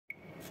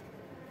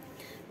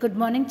Good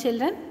morning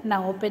children.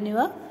 Now open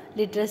your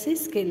literacy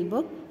skill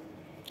book,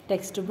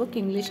 textbook,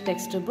 English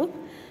textbook.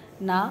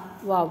 Now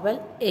vowel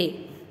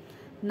A.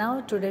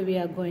 Now today we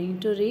are going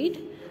to read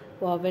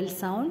vowel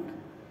sound,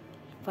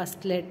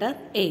 first letter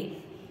A.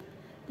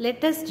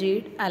 Let us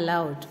read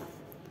aloud.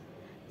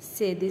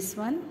 Say this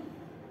one.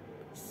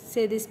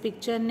 Say this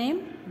picture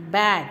name,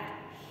 bag.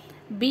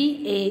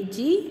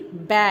 B-A-G,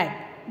 bag.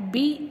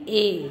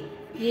 B-A.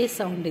 A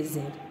sound is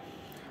there.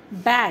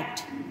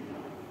 Bat.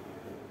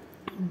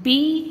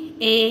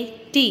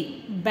 B-A-T,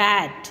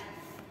 bat.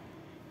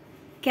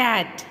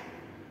 Cat.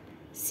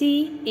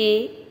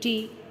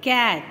 C-A-T,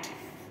 cat.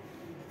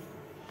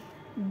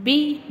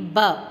 B-B-A-G,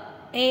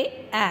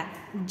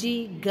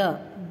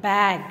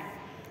 bag.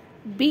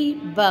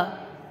 B-B-A-T-T,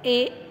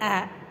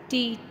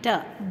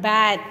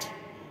 bat.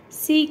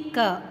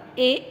 C-K-A-T-T,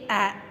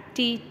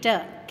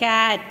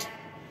 cat.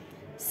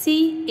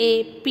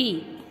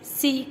 C-A-P,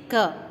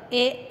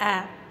 C-K-A-P-P,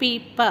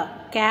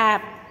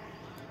 cap.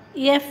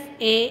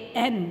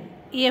 F-A-N,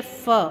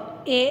 F-A-N,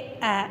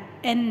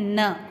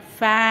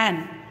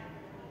 fan.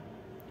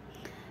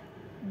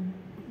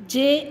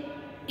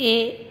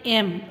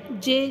 J-A-M,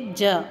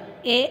 J-J-A-M,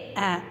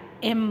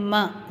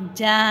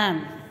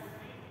 jam.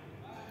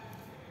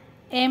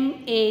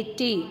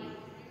 M-A-T,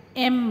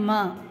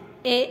 M-A-T-T,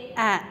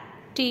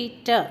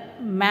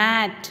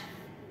 mat.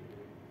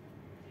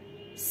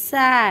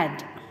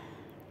 Sad,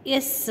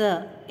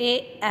 S-A-D-D,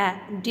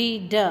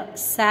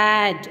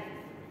 sad.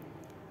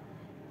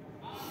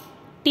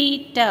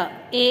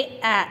 T-A-G,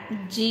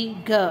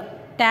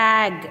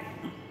 tag.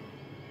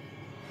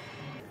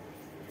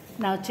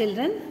 Now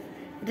children,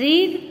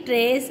 read,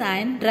 trace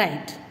and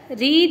write.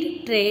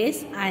 Read,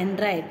 trace and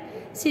write.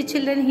 See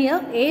children,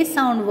 here A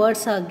sound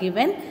words are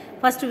given.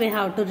 First we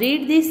have to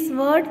read this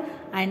word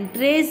and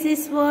trace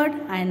this word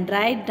and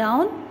write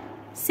down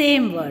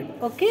same word.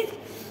 Okay.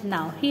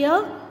 Now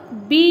here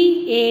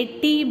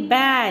B-A-T,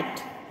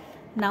 bat.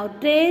 Now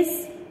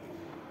trace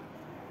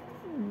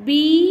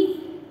B-A-T,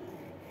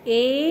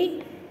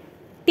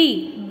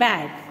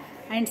 bat.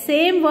 And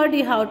same word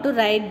you have to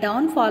write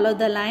down. Follow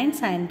the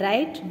lines and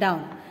write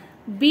down.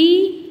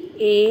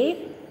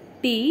 B-A-T,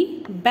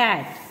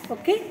 bat.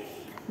 Okay.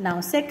 Now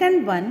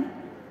second one,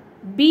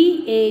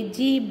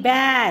 B-A-G,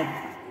 bag.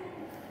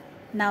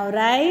 Now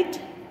write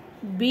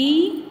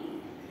B-A-G,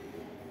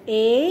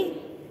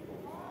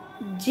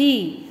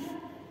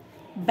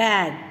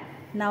 bag.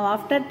 Now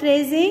after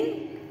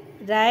tracing,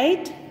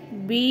 write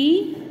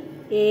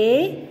B-A-G,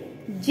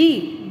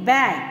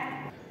 bag.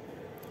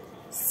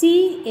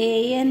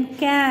 C-A-N,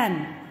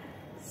 can.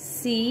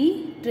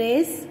 C,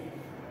 trace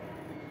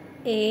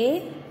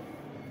A-N.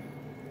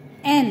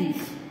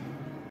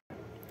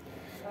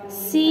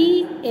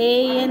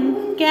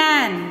 C-A-N,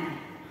 can.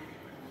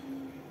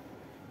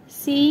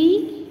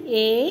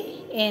 C-A-N,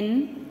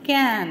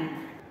 can.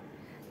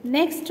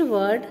 Next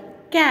word,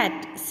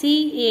 cat.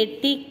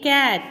 C-A-T,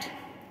 cat.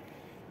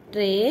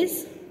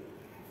 Trace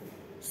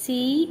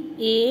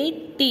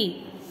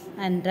C-A-T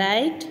and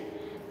write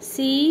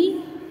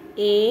C-A-T,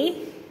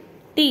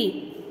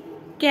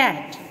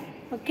 cat.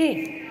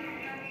 Okay.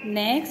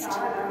 Next,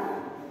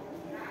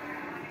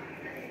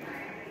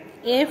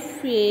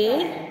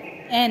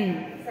 F-A-N,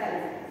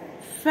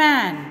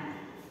 fan.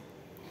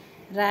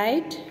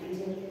 Write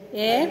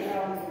F-A-N,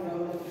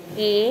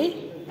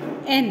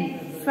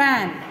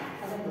 fan.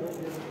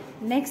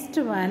 Next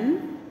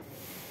one,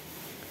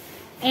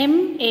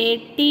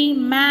 M-A-T,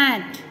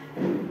 mat.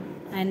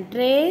 And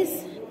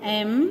trace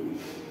M-A-T.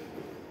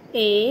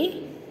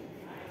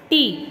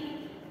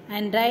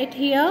 And write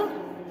here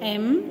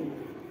M-A-T,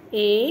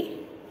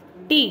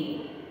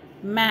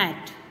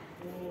 mat.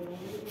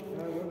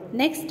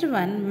 Next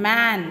one,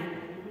 man.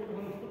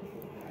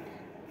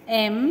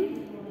 M-A-N,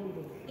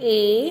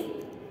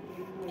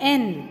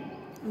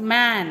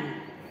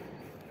 man.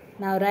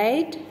 Now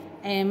write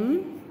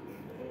M-A-N,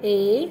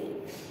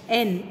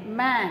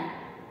 man.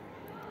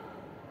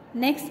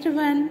 Next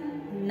one,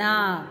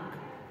 nag.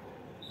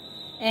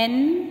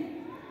 N-A-G,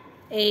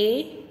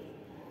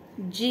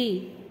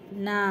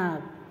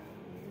 nag.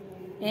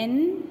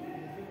 N-A-G,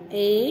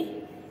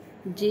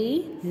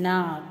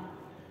 nag.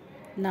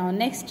 Now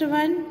next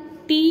one,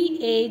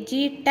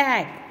 T-A-G,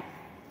 tag.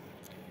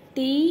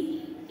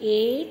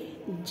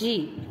 T-A-G,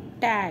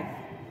 tag.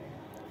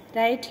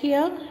 Right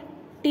here,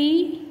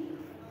 T-A-G,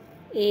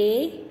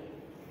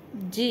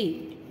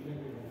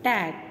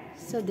 tag.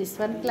 So this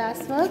one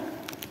classwork.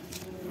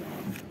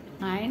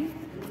 And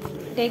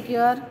take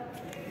your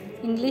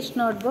English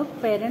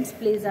notebook. Parents,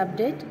 please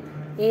update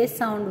A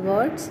sound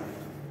words.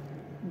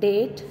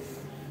 Date.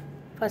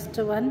 First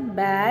one,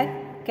 bag,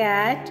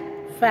 cat,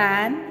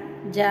 fan,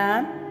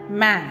 jam,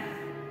 man.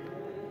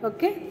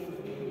 Okay.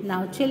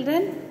 Now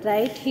children,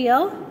 write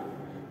here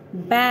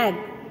bag.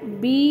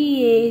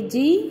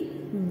 B-A-G,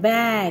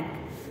 bag.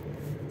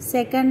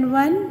 Second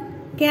one,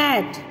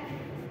 cat.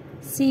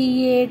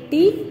 C-A-T,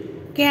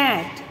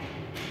 cat.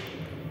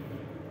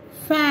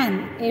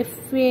 Fan.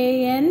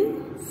 F-A-N,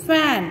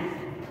 fan.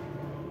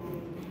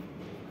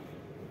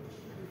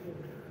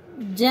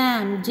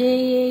 Jam,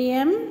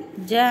 J-A-M,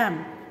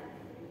 jam.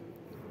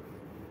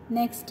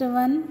 Next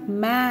one,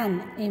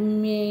 man,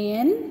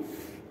 M-A-N,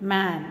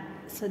 man.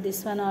 So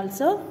this one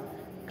also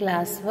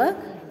classwork.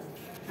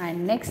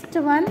 And next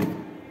one,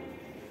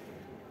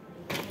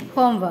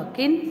 homework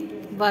in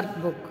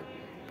workbook.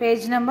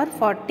 Page number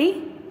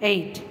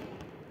 48.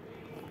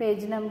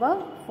 Page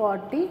number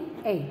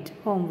 48,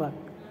 homework.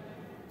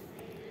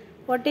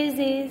 What is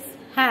this?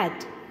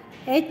 Hat.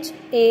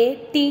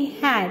 H-A-T,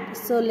 hat.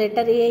 So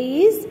letter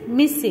A is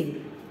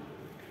missing.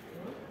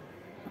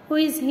 Who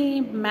is he?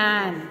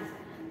 Man.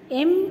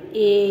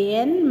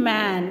 M-A-N,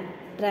 man.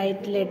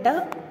 Write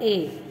letter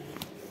A.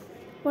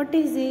 What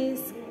is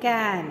this?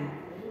 Can.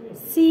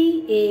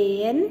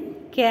 C-A-N,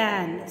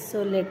 can.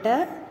 So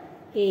letter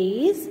A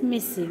is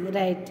missing.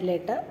 Write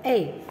letter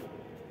A.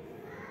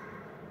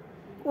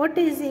 What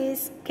is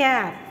this?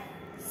 Cap.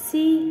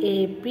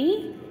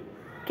 C-A-P,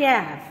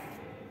 cap.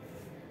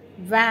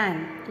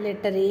 Van.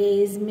 Letter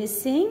A is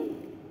missing.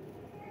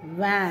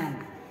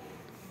 Van.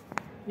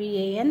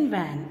 V-A-N,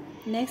 van.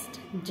 Next,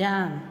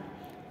 jam.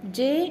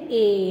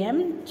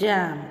 J-A-M,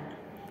 jam.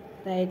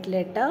 Write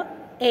letter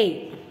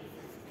A.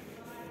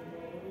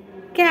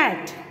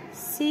 Cat.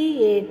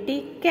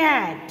 C-A-T,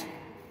 cat.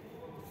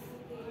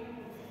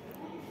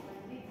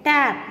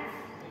 Tap.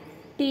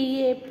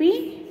 T-A-P,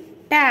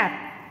 tap.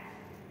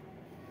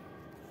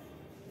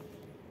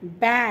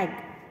 Bag.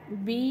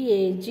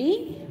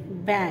 B-A-G,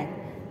 bag.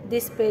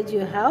 This page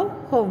you have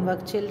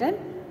homework, children.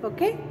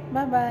 Okay,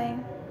 bye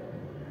bye.